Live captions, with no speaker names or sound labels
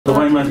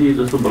तपाईँमाथि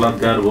जस्तो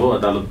बलात्कार भयो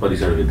अदालत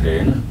परिसरभित्र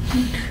हैन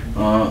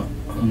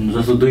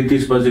जस्तो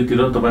 2-3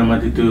 बजेतिर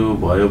तपाईँमाथि त्यो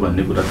भयो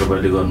भन्ने कुरा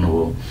तपाईँले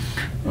गर्नुभयो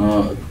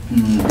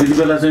त्यति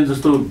बेला चाहिँ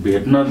जस्तो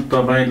भेट्न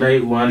तपाईँलाई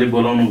उहाँले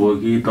बोलाउनु भयो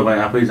कि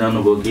तपाईँ आफै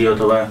जानुभयो कि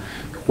अथवा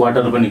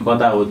क्वार्टर पनि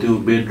कता हो त्यो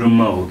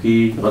बेडरुममा हो कि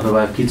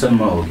अथवा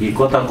किचनमा हो कि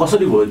कता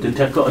कसरी भयो त्यो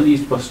ठ्याक्क अलि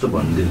स्पष्ट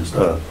भनिदिनुहोस्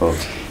त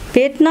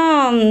भेट्न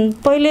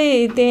पहिले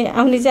त्यही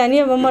आउने जाने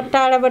अब म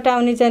टाढाबाट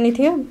आउने जाने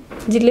थियो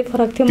जिल्लै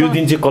फरक थियो त्यो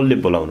दिन चाहिँ कसले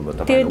बोलाउनु भयो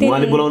तपाईलाई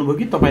उहाँले बोलाउनु भयो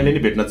कि तपाईले नि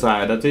भेट्न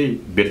चाहेर चाहिँ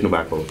भेट्नु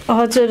भएको हो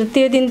हजुर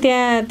त्यो दिन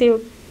त्यहाँ त्यो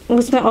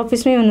उसमा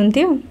अफिसमै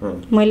हुनुहुन्थ्यो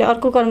मैले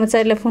अर्को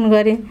कर्मचारीलाई फोन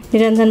गरेँ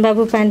निरञ्जन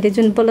बाबु पाण्डे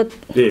जुन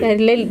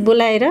बलात्कारीलाई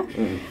बोलाएर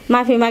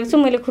माफी माग्छु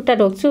मैले खुट्टा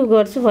ढोक्छु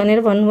गर्छु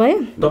भनेर भन्नुभयो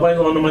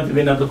तपाईको अनुमति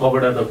बिना त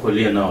कपडा त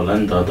खोलिएन होला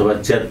नि त अथवा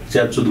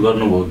च्यातचुत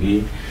गर्नुभयो कि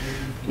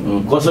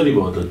कसरी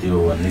भयो त त्यो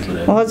भन्ने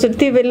कुरा हजुर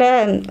त्यो बेला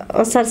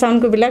असार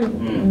साउनको बेला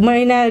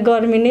महिना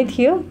गर्मी नै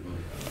थियो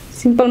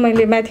सिम्पल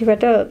मैले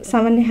माथिबाट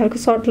सामान्य खालको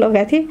सर्ट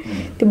लगाएको थिएँ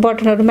त्यो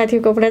बटनहरू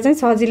माथिको कपडा चाहिँ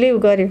सजिलै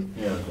गर्यो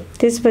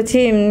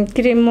त्यसपछि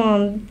के अरे म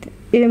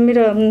यो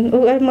मेरो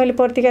मैले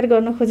प्रतिकार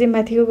गर्न खोजेँ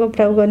माथिको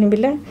कपडा गर्ने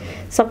बेला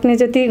सक्ने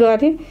जति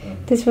गरेँ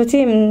त्यसपछि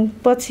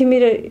पछि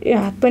मेरो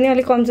हात पनि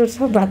अलिक कमजोर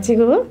छ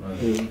भाँचेको हो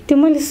त्यो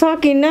मैले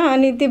सकिनँ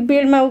अनि त्यो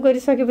बेडमा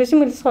गरिसकेपछि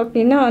मैले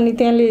सकिनँ अनि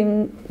त्यहाँले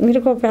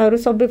मेरो कपडाहरू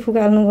सबै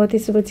फुकाल्नु भयो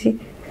त्यसपछि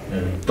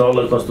तल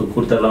कस्तो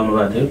कुर्ता लाउनु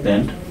भएको थियो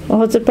प्यान्ट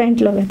हजुर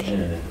प्यान्ट लगाएको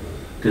थिएँ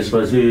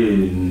त्यसपछि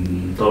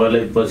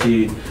तपाईँलाई पछि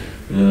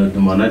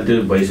भनाइ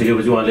त्यो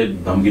भइसकेपछि उहाँले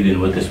धम्की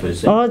दिनुभयो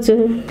त्यसपछि हजुर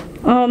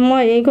म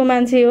यहीँको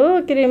मान्छे हो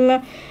के अरे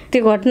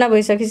त्यो घटना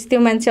भइसकेपछि त्यो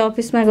मान्छे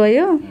अफिसमा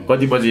गयो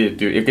कति बजे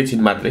त्यो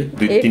एकैछिन मात्रै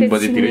 2-3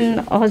 बजेतिर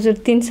हजुर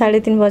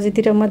 3-3:30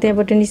 बजेतिर म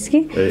त्यहाँबाट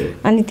निस्केँ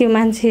अनि त्यो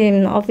मान्छे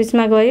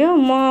अफिसमा गयो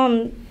म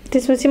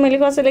त्यसपछि मैले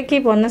कसैलाई के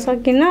भन्न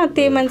सकिनँ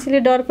त्यो मान्छेले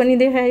डर पनि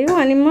देखायो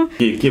अनि म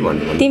के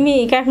भन्नु तिमी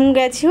काठमाडौँ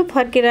गएको छौ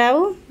फर्केर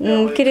आऊ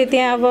के अरे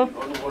त्यहाँ अब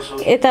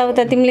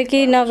यताउता तिमीले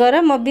केही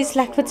नगर म 20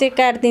 लाखको चेक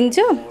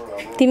काटिदिन्छु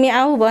तिमी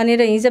आऊ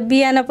भनेर हिजो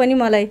बिहान पनि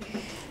मलाई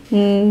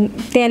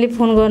त्यहाँले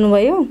फोन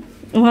गर्नुभयो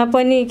उहाँ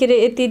पनि के अरे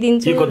यति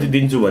दिन्छु कति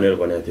दिन्छु भनेर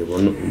भनेको थियो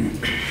भन्नु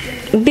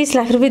 20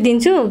 लाख रुपियाँ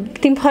दिन्छु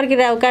तिमी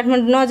फर्केर आऊ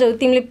काठमाडौँ नजाऊ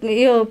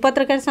तिमीले यो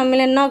पत्रकार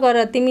सम्मेलन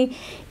नगर तिमी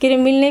के अरे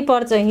मिल्नै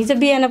पर्छ हिजो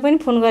बिहान पनि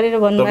फोन गरेर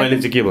भन्नुभयो तपाईले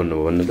चाहिँ के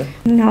भन्नुभयो भन्नु त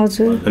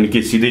हजुर अनि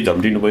के सिधै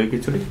झम्टिनु भयो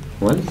एकैचोटि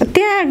उहाँले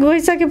त्यहाँ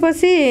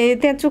गइसकेपछि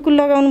त्यहाँ चुकुल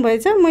लगाउनु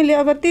भएछ मैले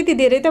अब त्यति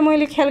धेरै त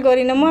मैले ख्याल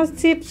गरिनँ म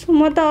सेफ छु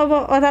म त अब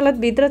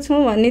अदालतभित्र छु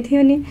भन्ने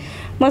थियो नि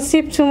म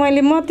सेफ छु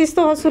मैले म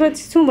त्यस्तो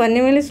असुरक्षित छु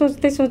भन्ने मैले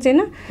सोचेन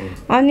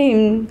अनि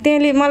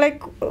त्यहाँले मलाई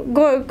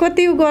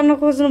कति गर्न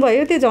खोज्नु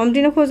भयो त्यो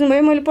झम्टिन खोज्नु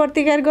भयो मैले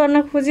प्रतिकार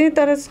गर्न खोजेँ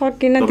तर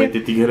सकिनँ त्यो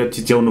त्यतिखेर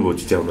चिच्याउनु भयो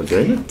चिच्याउनु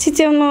चाहिँ हैन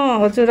चिच्याउन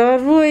हजुर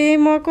रोएँ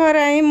म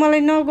कराएँ मलाई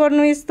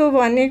नगर्नु यस्तो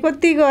भने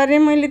कति गरेँ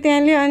मैले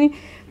त्यहाँले अनि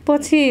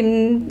पछि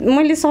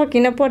मैले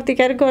सकिनँ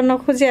प्रतिकार गर्न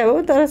खोजे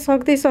हो तर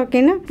सक्दै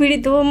सकिनँ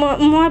पीडित हो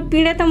म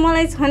पीडा त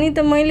मलाई छ नि त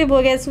मैले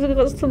भोगेको छु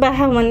कस्तो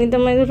बाहा भन्ने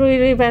त मैले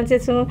रोइ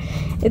बाँचेको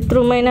छु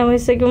यत्रो महिना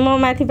भइसक्यो म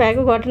माथि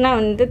भएको घटना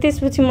हुने त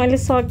त्यसपछि मैले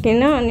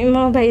सकिनँ अनि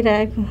म बाहिर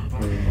आएको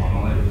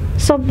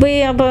सबै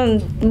अब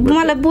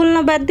मलाई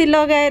बोल्न बाध्य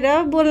लगाएर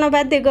बोल्न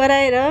बाध्य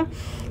गराएर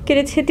के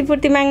अरे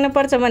क्षतिपूर्ति माग्न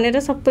पर्छ भनेर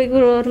सबै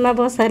कुरोहरुमा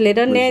बसालेर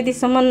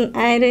न्यायाधीशसम्म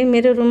आएर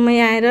मेरो रुममै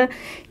आएर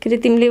के अरे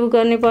तिमीले उ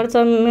गर्ने पर्छ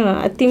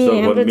तिमी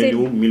हाम्रो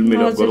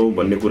चाहिँ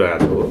भन्ने कुरा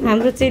हो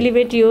हाम्रो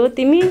चेलीबेटी हो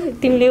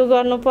तिमीले उ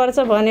गर्नुपर्छ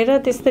भनेर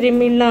त्यसरी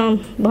मिल्न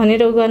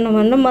भनेर उ गर्नु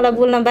भन्नु मलाई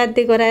बोल्न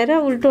बाध्य गराएर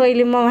उल्टो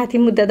अहिले म माथि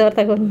मुद्दा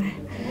दर्ता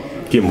गर्नुभयो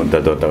के मुद्दा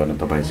दर्ता गर्न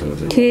तपाईसँग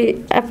चाहिँ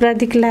के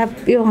आपराधिक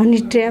लाभ यो हनी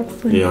ट्र्याप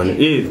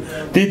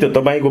त्यही त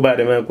तपाईको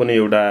बारेमा कुनै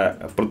एउटा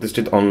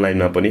प्रतिष्ठित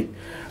अनलाइनमा पनि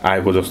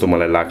आएको जस्तो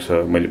मलाई लाग्छ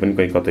मैले पनि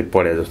कहीं कतै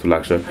पढे जस्तो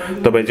लाग्छ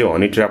तपाई चाहिँ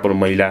हनी ट्र्यापर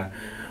महिला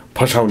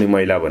फसाउने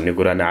महिला भन्ने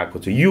कुरा नै आएको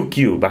छ यो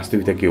के हो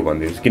वास्तविकता के हो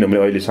भन्दिनुस् किनभने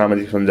अहिले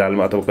सामाजिक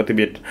सञ्जालमा अथवा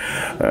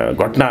कतिबेर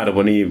घटनाहरू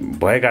पनि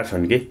भएका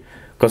छन् के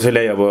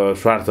कसैलाई अब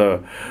स्वार्थ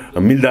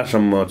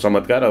मिल्दासम्म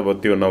चमत्कार अब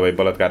त्यो नभए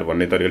बलात्कार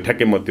भन्ने तरिकाले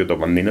ठ्याक्कै म त्यो त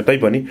भन्दिनँ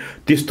तैपनि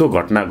त्यस्तो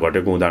घटना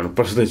घटेको उदाहरण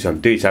प्रस्तुत छन्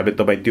त्यो हिसाबले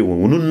तपाई त्यो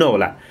हुनुहुन्न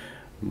होला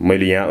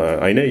मैले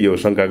यहाँ हैन यो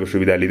शंकाको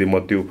सुविधा लिँदै म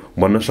त्यो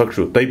भन्न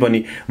सक्छु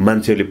तैपनि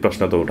मान्छेले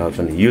प्रश्न त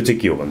उठाउँछन् यो चाहिँ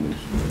के हो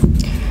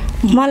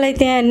भन्दिनुस् मलाई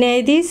त्यहाँ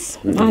न्यायाधीश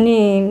अनि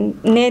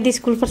न्यायाधीश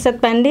कुलप्रसाद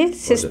पाण्डे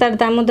शेषदार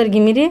दामोदर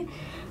घिमिरे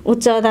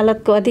उच्च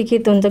अदालतको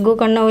अधिकृत हुन्छ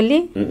गोकर्ण ओली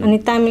अनि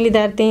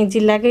तामिलीदार त्यही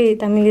जिल्लाकै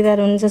तामिलीदार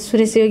हुनुहुन्छ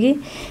सुरेश योगी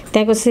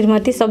त्यहाँको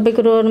श्रीमती सबै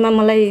कुरोहरुमा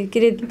मलाई के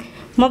रे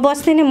म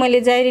बस्दै नै मैले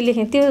जारी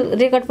लेखेँ त्यो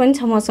रेकर्ड पनि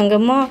छ मसँग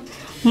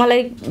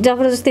मलाई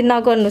जबरजस्ती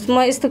नगर्नुस्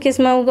म यस्तो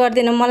केसमा उ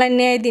गर्दिन मलाई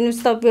न्याय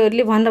दिनुस्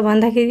तपाईहरुले भनेर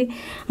भन्दाखेरि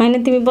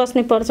हैन तिमी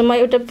बस्नै पर्छ म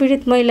एउटा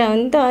पीडित महिला हो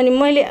नि त अनि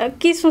मैले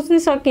के सोच्नै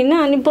सकिनँ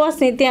अनि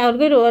बस्ने त्यहाँ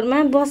अर्कै रोहरमा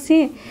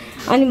बसेँ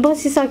अनि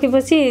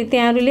बसिसकेपछि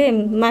त्यहाँहरुले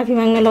माफी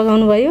माग्न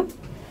लगाउनु भयो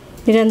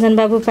निरञ्जन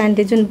बाबु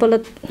पाण्डे जुन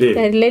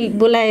बलात्कारीलाई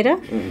बोलाएर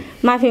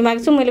माफी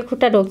माग्छु मैले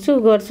खुट्टा ढोक्छु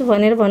गर्छु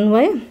भनेर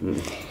भन्नुभयो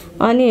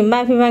अनि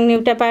माफी माग्ने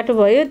एउटा पाटो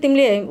भयो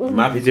तिमीले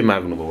माफी चाहिँ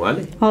माग्नु भयो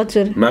उहाँले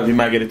हजुर माफी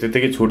मागेर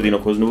त्यतिकै छोड दिन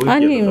खोज्नु भयो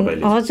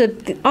अनि हजुर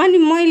अनि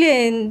मैले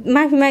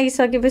माफी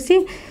मागिसकेपछि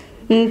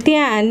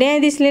त्यहाँ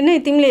न्यायाधीशले नै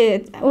तिमीले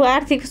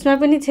आर्थिक उसमा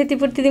पनि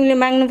क्षतिपूर्ति तिमीले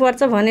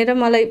माग्नुपर्छ भनेर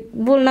मलाई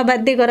बोल्न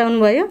बाध्य गराउनु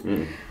भयो।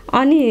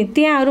 अनि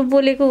त्यहाँहरू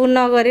बोलेको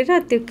नगरेर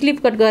त्यो क्लिप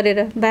कट गरेर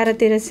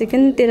 12-13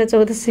 सेकेन्ड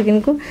 13-14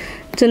 सेकेन्डको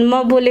जुन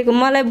म बोलेको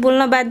मलाई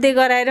बोल्न बाध्य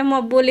गराएर म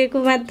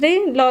बोलेको मात्रै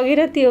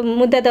लगेर त्यो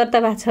मुद्दा दर्ता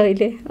भएको छ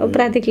अहिले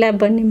आपराधिक लाभ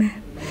भन्नेमा।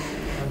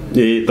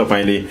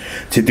 तपाईँले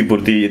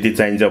क्षतिपूर्ति यति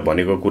चाहिन्छ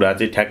भनेको कुरा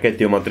चाहिँ ठ्याक्कै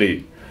त्यो मात्रै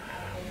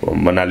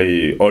भन्नाले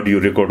अडियो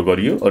रेकर्ड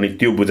गरियो अनि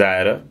त्यो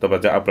बुझाएर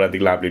तपाईँ चाहिँ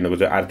आपराधिक लाभ लिनको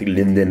चाहिँ आर्थिक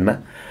लेनदेनमा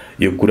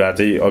यो कुरा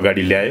चाहिँ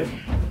अगाडि ल्यायो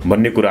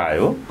भन्ने कुरा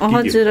आयो।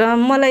 हजुर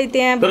मलाई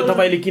त्यहाँ तर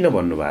तपाईँले किन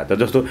भन्नुभयो त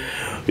जस्तो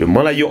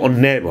मलाई यो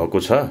अन्याय भएको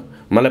छ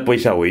मलाई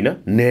पैसा होइन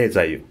न्याय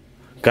चाहियो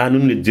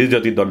कानुनले जे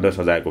जति दण्ड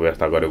सजायको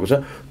व्यवस्था गरेको छ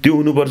त्यो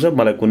हुनुपर्छ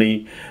मलाई कुनै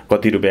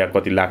कति रुपियाँ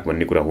कति लाख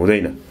भन्ने कुरा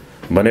हुँदैन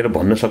भनेर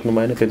भन्न सक्नु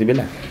भएन त्यति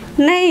बेला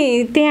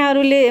नै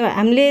त्यहाँहरूले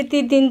हामीले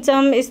यति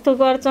दिन्छौँ यस्तो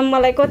गर्छौँ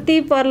मलाई कति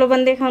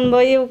प्रलोभन देखाउनु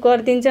भयो यो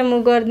गरिदिन्छौँ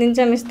म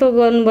गरिदिन्छौँ यस्तो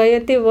गर्नुभयो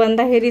त्यो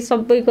भन्दाखेरि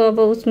सबैको अब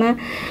उसमा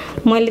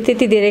मैले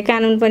त्यति धेरै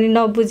कानुन पनि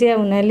नबुझ्या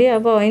हुनाले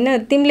अब होइन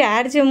तिमीले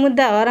हार्छौ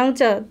मुद्दा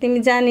हराउँछ तिमी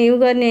जाने उ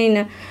गर्ने होइन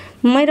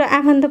मेरो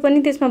आफन्त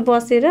पनि त्यसमा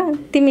बसेर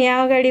तिमी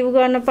यहाँ अगाडि उ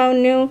गर्न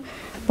पाउने हो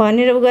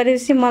भनेर उ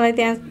गरेपछि मलाई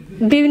त्यहाँ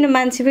विभिन्न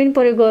मान्छे पनि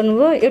प्रयोग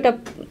गर्नुभयो एउटा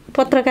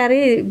पत्रकारै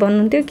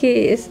भन्नुहुन्थ्यो कि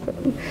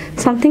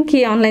समथिङ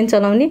कि अनलाइन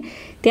चलाउने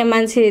त्यहाँ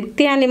मान्छे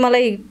त्यहाँले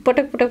मलाई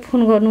पटक पटक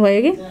फोन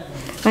गर्नुभयो कि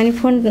अनि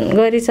फोन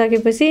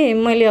गरिसकेपछि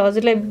मैले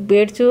हजुरलाई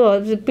भेट्छु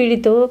हजुर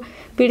पीडित हो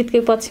पीडितकै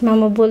पक्षमा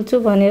म बोल्छु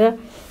भनेर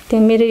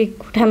त्यहाँ मेरै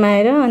कोठामा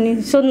आएर अनि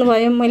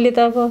सोध्नुभयो मैले त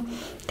अब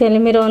त्यसले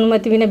मेरो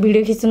अनुमति बिना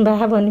भिडियो खिच्नु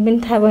भएको भन्ने पनि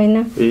थाहा भएन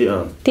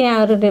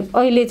त्यहाँहरूले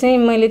अहिले चाहिँ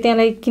मैले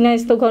त्यसलाई किन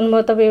यस्तो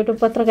गर्नुभयो तपाईँ एउटा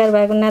पत्रकार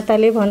भएको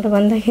नाताले भनेर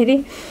भन्दाखेरि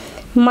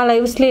मलाई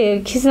उसले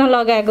खिच्न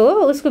लगाएको हो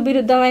उसको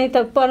विरुद्धमा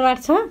त प्रमाण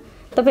छ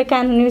तपाईँ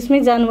कानुनी उसमै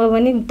जानुभयो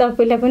भने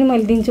तपाईँलाई पनि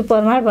मैले दिन्छु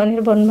प्रमाण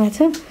भनेर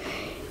भन्नुभएको छ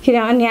किन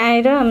अनि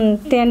आएर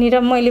त्यहाँनिर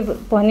मैले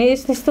भने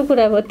यस्तो यस्तो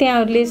कुरा भयो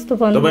त्यहाँहरूले यस्तो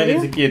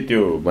भन्नुभयो के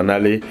त्यो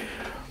भन्नाले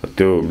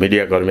त्यो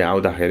मिडियाकर्मी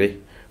आउँदाखेरि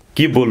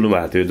के बोल्नु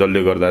भएको थियो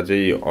जसले गर्दा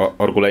चाहिँ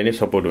अर्कोलाई नै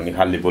सपोर्ट हुने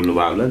खालले बोल्नु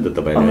भयो होला नि त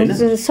तपाईँले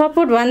हैन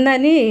सपोर्ट भन्दा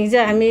नि हिजो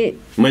हामी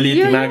मैले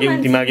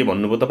यति मागे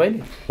भन्नुभयो तपाईँले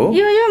हो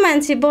यो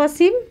मान्छे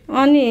बसिम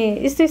अनि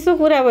यस्तो यस्तो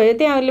कुरा भयो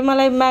त्यहाँहरूले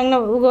मलाई माग्न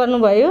उ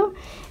गर्नुभयो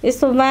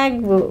यस्तो माग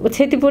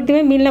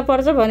क्षतिपूर्तिमै मिल्न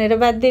पर्छ भनेर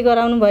बाध्य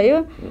गराउनु भयो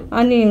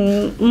अनि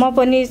म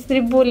पनि स्त्री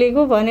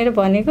बोलेको भनेर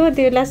भनेको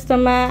त्यो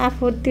लास्टमा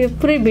आफू त्यो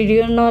पुरै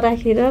भिडियो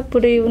नराखेर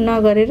पुरै उ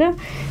नगरेर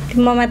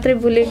म मात्रै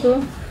बोलेको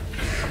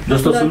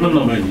जस्तो सुन्नु न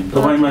बहिनी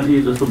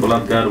तपाईँमाथि जस्तो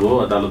बलात्कार भयो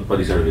अदालत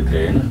परिसरभित्र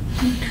होइन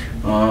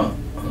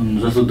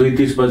जस्तो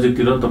 2-3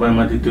 बजेतिर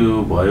तपाईँमाथि त्यो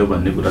भयो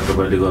भन्ने कुरा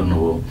तपाईँले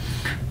गर्नुभयो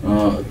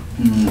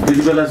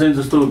त्यति बेला चाहिँ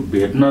जस्तो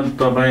भेट्न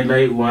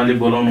तपाईँलाई उहाँले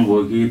बोलाउनु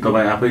भयो कि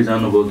तपाईँ आफै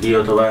जानुभयो कि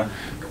अथवा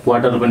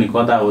क्वार्टर पनि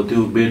कता हो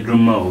त्यो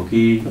बेडरुममा हो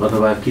कि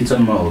अथवा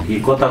किचनमा हो कि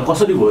कता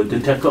कसरी भयो त्यो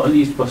ठ्याक्क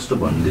अलि स्पष्ट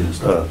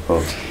भनिदिनुहोस्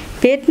त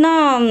भेट्न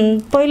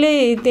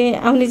पहिल्यै त्यही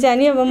आउने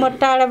जाने अब म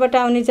टाढाबाट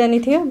आउने जाने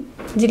थियो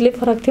जिल्लै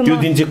फरक थियो त्यो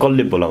दिन चाहिँ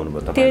कसले बोलाउनु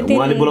भयो तपाईलाई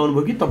उहाँले बोलाउनु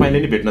भयो कि तपाईले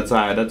नि भेट्न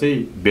चाहेर चाहिँ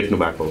भेट्नु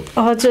भएको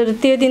हजुर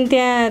त्यो दिन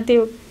त्यहाँ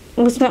त्यो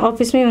उसमा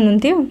अफिसमै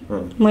हुनुहुन्थ्यो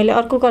मैले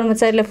अर्को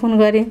कर्मचारीलाई फोन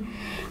गरेँ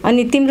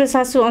अनि तिम्रो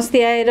सासू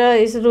अस्ति आएर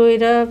यसो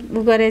रोएर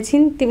उ गरेको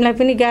छिन् तिमीलाई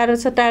पनि गाह्रो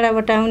छ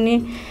टाढाबाट आउने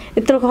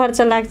यत्रो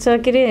खर्च लाग्छ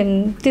के अरे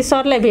त्यो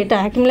सरलाई भेट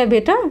हाकिमलाई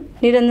भेट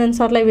निरञ्जन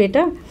सरलाई भेट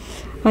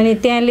अनि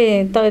त्यहाँले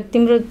त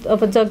तिम्रो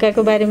अब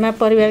जग्गाको बारेमा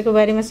परिवारको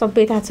बारेमा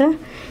सबै थाहा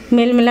छ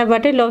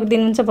मेलमिलापबाटै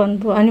लगिदिनुहुन्छ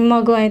भन्नुभयो अनि म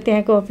गएँ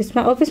त्यहाँको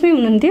अफिसमै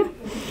हुनुहुन्थ्यो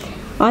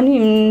अनि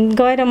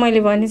गएर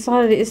मैले भने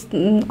सर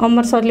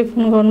अमर सरले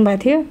फोन गर्नुभएको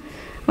थियो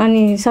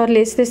अनि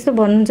सरले यस्तो यस्तो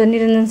भन्नुहुन्छ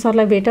निरञ्जन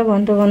सरलाई भेट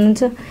भनेर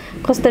भन्नुहुन्छ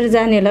कसरी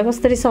जाने होला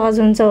कसरी सहज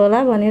हुन्छ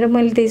होला भनेर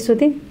मैले त्यही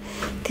सोधेँ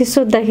त्यो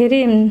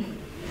सोद्धाखेरि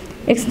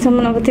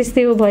एकछिनसम्म अब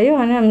त्यस्तै भयो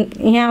अनि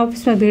यहाँ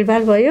अफिसमा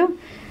भिडभाड भयो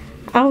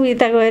आऊ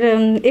यता गएर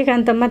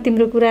एकान्तमा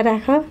तिम्रो कुरा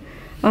राख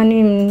अनि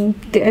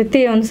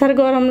त्यही अनुसार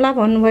गरौँला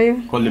भन्नुभयो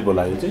कसले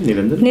बोलायो चाहिँ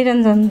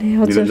निरञ्जनले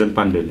हजुर निरञ्जन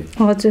पाण्डेले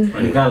हजुर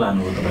अनि कहाँ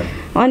लानुभयो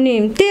तपाईँ अनि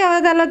त्यही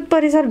अदालत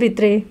परिसर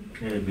भित्रै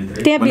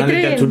त्यहाँ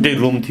भित्रै छुट्टै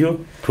रुम थियो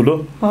ठुलो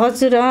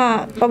हजुर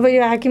अब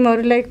यो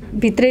हाकिमहरूलाई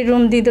भित्रै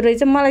रुम दिँदो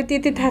रहेछ मलाई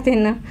त्यति थाहा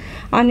थिएन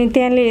अनि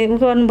त्यहाँले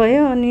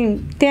गर्नुभयो अनि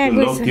त्यहाँ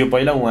गयो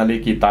पहिला उहाँले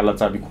कि ताला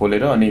चाबी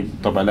खोलेर अनि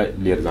तपाईलाई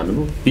लिएर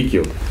जानुभयो के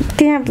हो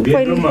त्यहाँ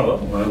बेडरुममा हो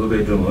उहाँको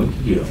बेडरुम हो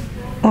के हो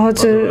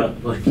हजुर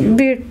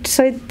बेड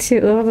सहित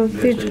थियो अब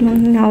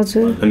बेडमा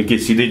हजुर अनि के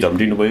सिधै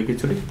झम्टिनु भयो कि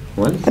छोरी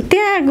उहाँले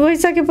त्यहाँ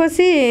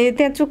गइसकेपछि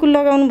त्यहाँ चुकुल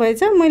लगाउनु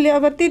भएछ मैले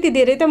अब त्यति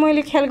धेरै त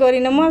मैले ख्याल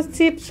गरिनँ म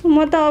सेफ छु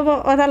म त अब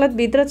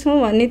अदालतभित्र छु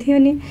भन्ने थियो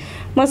नि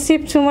म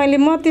सेफ छु मैले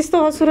म त्यस्तो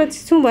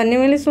असुरक्षित छु भन्ने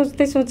मैले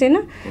सोचेन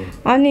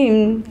अनि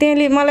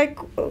त्यहाँले मलाई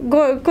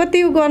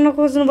कति गर्न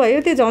खोज्नु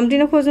भयो त्यो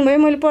झम्टिन खोज्नु भयो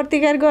मैले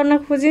प्रतिकार गर्न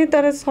खोजेँ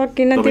तर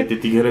सकिनँ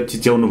त्यतिखेर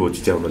चिच्याउनु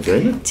चाहिँ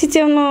हैन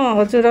चिच्याउन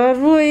हजुर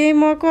रोएँ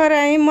म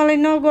कराएँ मलाई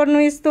नगर्नु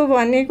यस्तो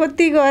भने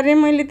कति गरेँ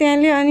मैले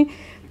त्यहाँले अनि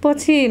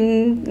पछि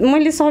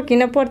मैले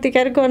सकिनँ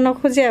प्रतिकार गर्न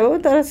खोजे हो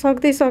तर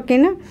सक्दै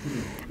सकिनँ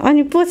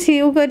अनि पछि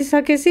उ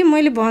गरिसकेपछि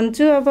मैले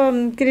भन्छु अब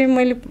के अरे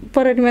मैले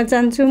प्रहरीमा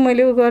जान्छु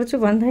मैले उ गर्छु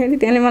भन्दाखेरि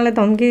त्यसले मलाई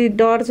धम्की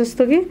डर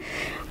जस्तो कि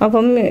अब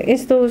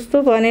यस्तो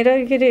उस्तो भनेर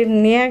के अरे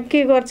यहाँ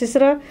के गर्छस्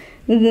र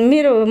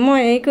मेरो म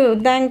यहीँको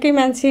दाङकै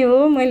मान्छे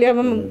हो मैले अब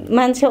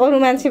मान्छे अरू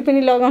मान्छे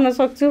पनि लगाउन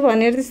सक्छु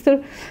भनेर त्यस्तो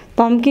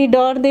धम्की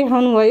डर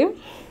देखाउनु भयो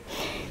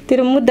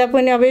तेरो मुद्दा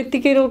पनि अब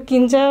यतिकै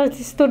रोकिन्छ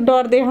त्यस्तो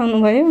डर देखाउनु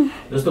भयो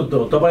जस्तो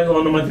तपाईँको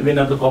अनुमति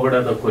बिना त कपडा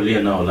त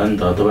खोलिएन होला नि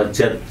त अथवा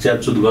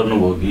च्यातचुत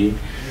गर्नुभयो कि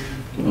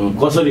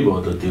कसरी भयो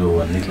त त्यो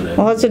भन्ने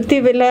कुरा हजुर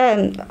त्यो बेला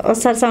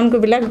असार साउनको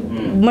बेला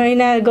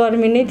महिना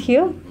गर्मी नै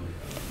थियो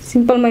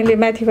सिम्पल मैले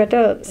माथिबाट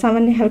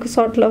सामान्य खालको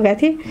सर्ट लगाएको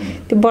थिएँ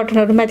त्यो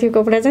बटनहरू माथिको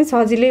कपडा चाहिँ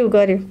सजिलै उ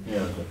गर्यो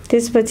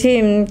त्यसपछि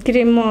के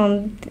अरे म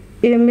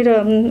यो मेरो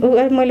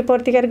मैले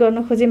प्रतिकार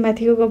गर्न खोजेँ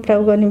माथिको कपडा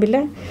उ गर्ने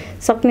बेला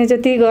सक्ने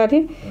जति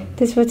गरेँ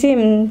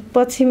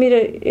त्यसपछि मेरो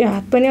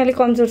हात पनि अलिक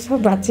कमजोर छ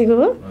भाँचेको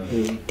हो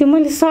त्यो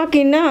मैले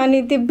सकिनँ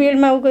अनि त्यो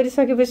बेडमा उ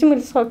गरिसकेपछि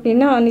मैले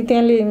सकिनँ अनि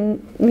त्यहाँले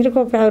मेरो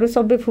कपडाहरू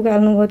सबै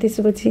फुकाल्नु भयो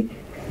त्यसपछि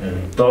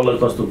तल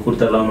कस्तो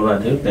कुर्ता लाउनु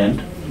भएको थियो प्यान्ट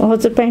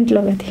हजुर प्यान्ट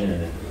लगाएको थिएँ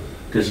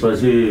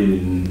त्यसपछि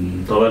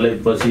तपाईँलाई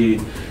पछि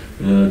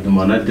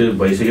भनाइ त्यो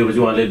भइसकेपछि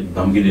उहाँले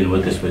धम्की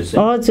दिनुभयो त्यसपछि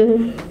हजुर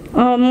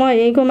म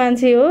यहीँको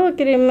मान्छे हो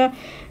के अरे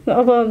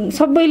अब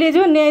सबैले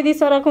जो न्यायाधीश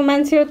सरको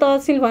मान्छे हो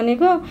तहसिल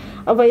भनेको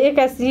अब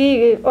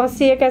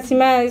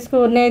 80-81मा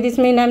यसको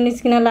न्यायाधीशमै नाम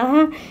निस्किन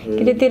लाहा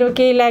के अरे तेरो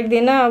केही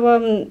लाग्दैन अब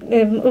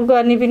उ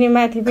गर्ने पनि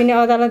माथि पनि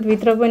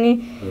अदालतभित्र पनि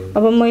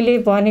अब मैले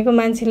भनेको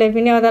मान्छेलाई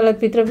पनि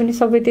अदालतभित्र पनि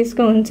सबै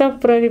त्यसको हुन्छ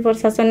प्रहरी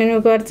प्रशासनले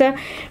गर्छ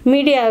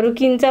मिडियाहरू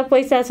किन्छ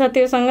पैसा छ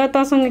त्योसँग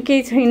तसँग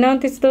केही छैन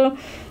त्यस्तो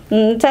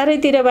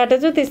चारैतिरबाट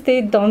जो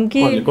त्यस्तै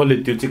धम्की कसले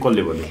त्यो चाहिँ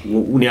कसले भन्यो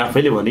उनी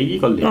आफैले भने कि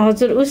कसले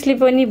हजुर उसले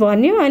पनि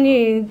भन्यो अनि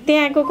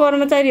त्यहाँको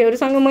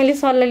कर्मचारीहरूसँग मैले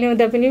सल्लाह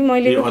ल्याउँदा पनि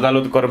मैले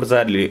अदालत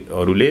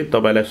कर्मचारीहरूले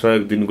तपाईँलाई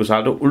सहयोग दिनुको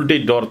साथ उल्टै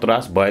डर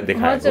त्रास भए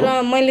देखाएको हजुर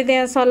मैले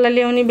त्यहाँ सल्लाह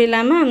ल्याउने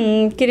बेलामा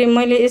के अरे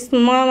मैले यस्तो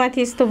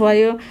ममाथि यस्तो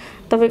भयो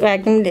तपाईँको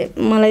हाकिमले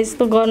मलाई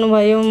यस्तो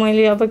गर्नुभयो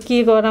मैले अब के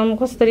गरौँ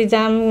कसरी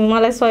जाम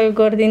मलाई सहयोग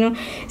गरिदिनु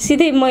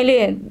सिधै मैले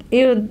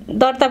यो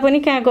दर्ता पनि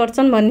कहाँ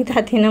गर्छन् भन्ने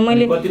थाहा थिएन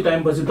मैले कति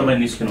टाइमपछि तपाईँ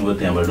निस्किनुभयो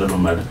त्यहाँबाट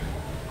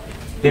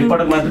रुमबाट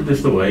एकपटक मात्र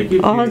त्यस्तो भयो कि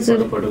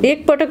हजुर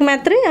एकपटक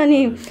मात्रै अनि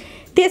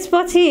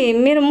त्यसपछि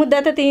मेरो मुद्दा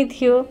त त्यही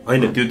थियो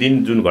हैन त्यो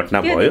दिन जुन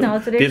घटना भयो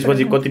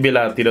त्यसपछि कति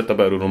बेलातिर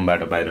तपाईहरु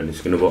रुमबाट बाहिर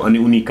निस्किनुभयो अनि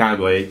उनी कहाँ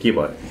गए के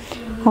भयो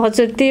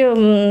हजुर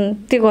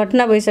त्यो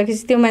घटना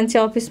भइसकेपछि त्यो मान्छे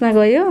अफिसमा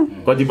गयो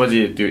कति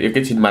बजे त्यो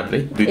एकैछिन मात्रै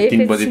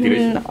 2-3 बजेतिर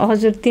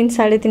हजुर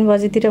 3-3:30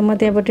 बजेतिर म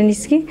त्यहाँबाट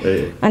निस्के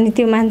अनि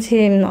त्यो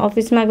मान्छे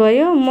अफिसमा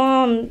गयो म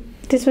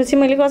त्यसपछि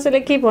मैले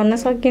कसैलाई के भन्न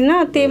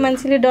सकिनँ त्यो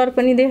मान्छेले डर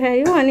पनि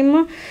देखायो अनि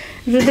म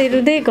रुँदै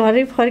रुँदै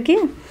घरै फर्केँ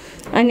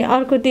अनि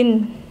अर्को दिन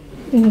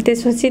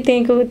त्यसपछि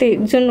त्यहीको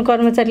त्यो जुन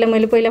कर्मचारीलाई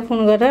मैले पहिला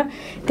फोन गरेर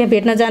त्यहाँ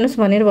भेट्न जानुस्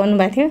भनेर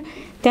भन्नुभएको थियो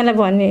त्यहाँलाई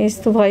भन्ने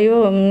यस्तो भयो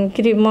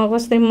के अरे म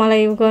कसरी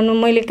मलाई गर्नु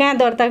मैले कहाँ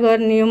दर्ता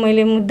गर्ने हो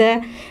मैले मुद्दा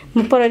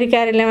प्रहरी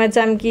कार्यालयमा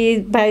जाम कि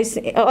भाइ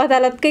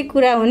अदालतकै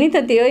कुरा हो नि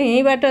त त्यो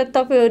यहीँबाट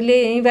तपाईँहरूले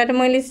यहीँबाट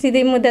मैले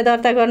सिधै मुद्दा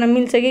दर्ता गर्न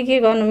मिल्छ कि के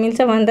गर्न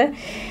मिल्छ भन्दा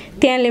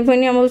त्यहाँले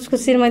पनि अब उसको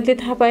श्रीमतीले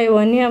थाहा पायो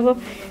भने अब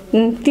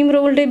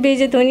तिम्रो उल्टै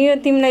बेइज्जत हुने हो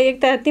तिमीलाई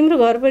एक त तिम्रो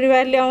घर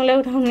परिवारले औँला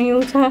उठाउने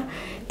हो छ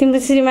तिम्रो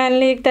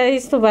श्रीमानले एक त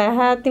यस्तो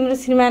भए तिम्रो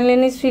श्रीमानले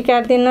नै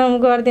स्वीकार्दैन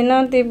गर्दैन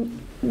त्यो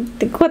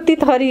कति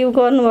थरी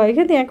गर्नुभयो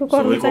क्या त्यहाँको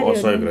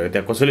कर्मचारीहरू सहयोग रह्यो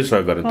त्यहाँ कसैले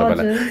सहयोग गर्यो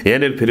तपाईँलाई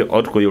यहाँनिर फेरि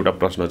अर्को एउटा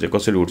प्रश्न चाहिँ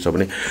कसरी उठ्छ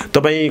भने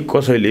तपाईँ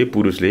कसैले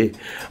पुरुषले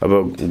अब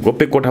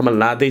गोप्य कोठामा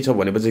लाँदैछ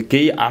भनेपछि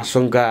केही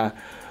आशंका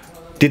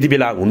त्यति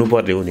बेला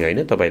हुनुपर्ने हो नि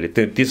होइन तपाईँले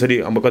त्यसरी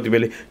अब कति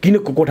बेला किन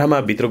कोठामा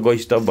भित्र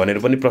गइस् त भनेर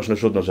पनि प्रश्न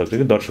सोध्न सक्छ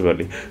कि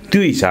दर्शकहरूले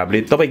त्यो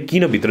हिसाबले तपाईँ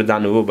किन भित्र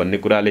जानुभयो भन्ने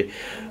कुराले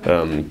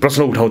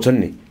प्रश्न उठाउँछन्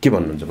नि के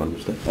भन्नुहुन्छ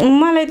भन्नुहोस् त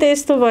मलाई त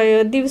यस्तो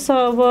भयो दिउँसो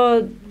अब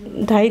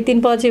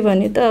 2:30-3 बजे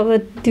भने त अब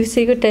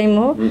दिउँसैको टाइम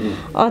हो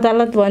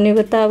अदालत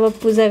भनेको त अब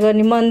पूजा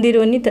गर्ने मन्दिर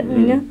हो नि त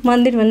होइन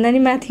मन्दिर भन्दा नि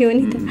माथि हो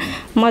नि त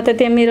म त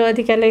त्यहाँ मेरो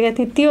अधिकार लगाएको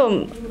थिएँ त्यो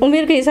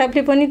उमेरको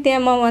हिसाबले पनि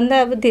त्यहाँ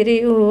मभन्दा अब धेरै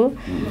ऊ हो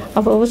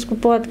अब उसको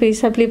पदको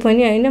हिसाबले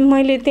पनि होइन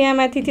मैले त्यहाँ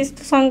माथि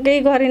त्यस्तो शङ्कै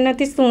गरेन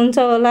त्यस्तो हुन्छ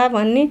होला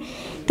भन्ने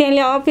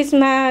त्यहाँले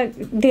अफिसमा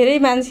धेरै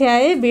मान्छे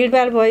आए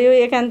भिडभाड भयो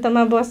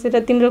एकान्तमा बसेर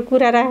तिम्रो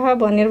कुरा राख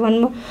भनेर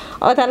भन्नु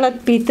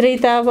अदालतभित्रै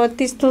त अब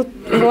त्यस्तो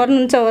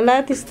गर्नुहुन्छ होला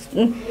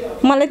त्यस्तो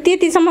मलाई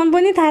त्यतिसम्म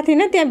पनि थाहा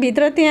थिएन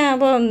त्यहाँभित्र त्यहाँ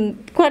अब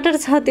क्वार्टर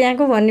छ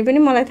त्यहाँको भन्ने पनि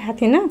मलाई थाहा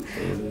थिएन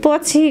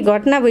पछि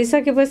घटना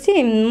भइसकेपछि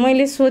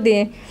मैले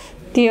सोधेँ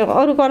त्यो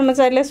अरू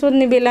कर्मचारीलाई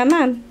सोध्ने बेलामा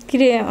के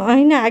अरे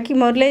होइन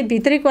हाकिमहरूलाई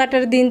भित्रै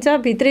क्वार्टर दिन्छ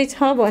भित्रै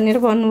छ भनेर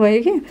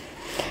भन्नुभयो कि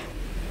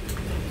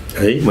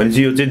है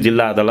भनेपछि यो चाहिँ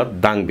जिल्ला अदालत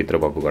दाङभित्र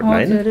भएको घटना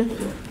होइन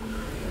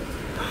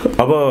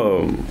अब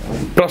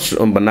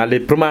प्रश्न भन्नाले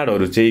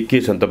प्रमाणहरू चाहिँ के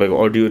छन् तपाईँको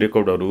अडियो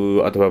रेकर्डहरू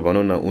अथवा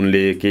भनौँ न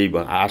उनले केही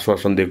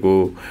आश्वासन दिएको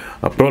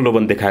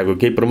प्रलोभन देखाएको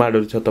केही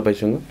प्रमाणहरू छ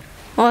तपाईँसँग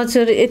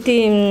हजुर यति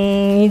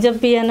हिजो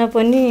बिहान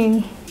पनि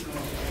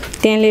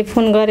त्यहाँले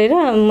फोन गरेर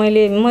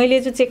मैले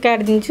जो चेक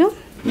काटिदिन्छु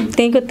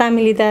त्यहीँको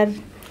तामिलीदार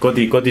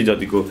कति कति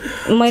जतिको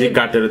चेक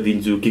काटेर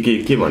दिन्छु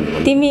के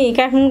भन्नु तिमी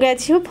काठमाडौँ गएको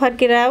छौ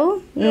फर्केर आऊ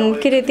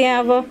के अरे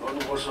त्यहाँ अब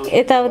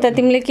यताउता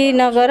तिमीले केही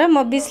नगर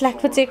म 20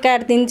 लाखको चेक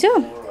काटिदिन्छु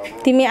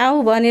तिमी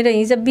आऊ भनेर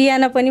हिजो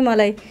बिहान पनि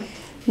मलाई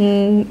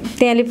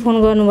त्यहाँले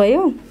फोन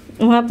गर्नुभयो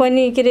उहाँ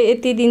पनि के अरे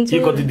यति दिन्छु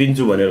कति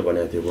दिन्छु भनेर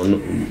भनेको थियो भन्नु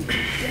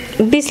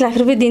 20 लाख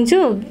रुपियाँ दिन्छु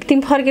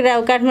तिमी फर्केर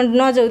आऊ काठमाडौँ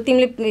नजाऊ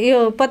तिमीले यो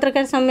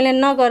पत्रकार सम्मेलन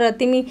नगर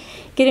तिमी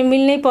के अरे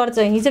मिल्नै पर्छ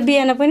हिजो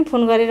बिहान पनि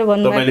फोन गरेर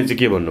भन्नु तपाईले चाहिँ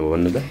के भन्नुभयो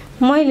भन्नु त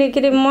मैले के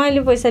अरे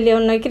मैले पैसा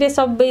ल्याउन के अरे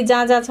सबै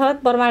जहाँ छ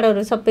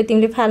प्रमाणहरू सबै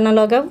तिमीले फाल्न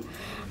लगाऊ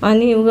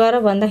अनि उ गर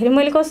भन्दाखेरि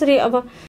मैले कसरी अब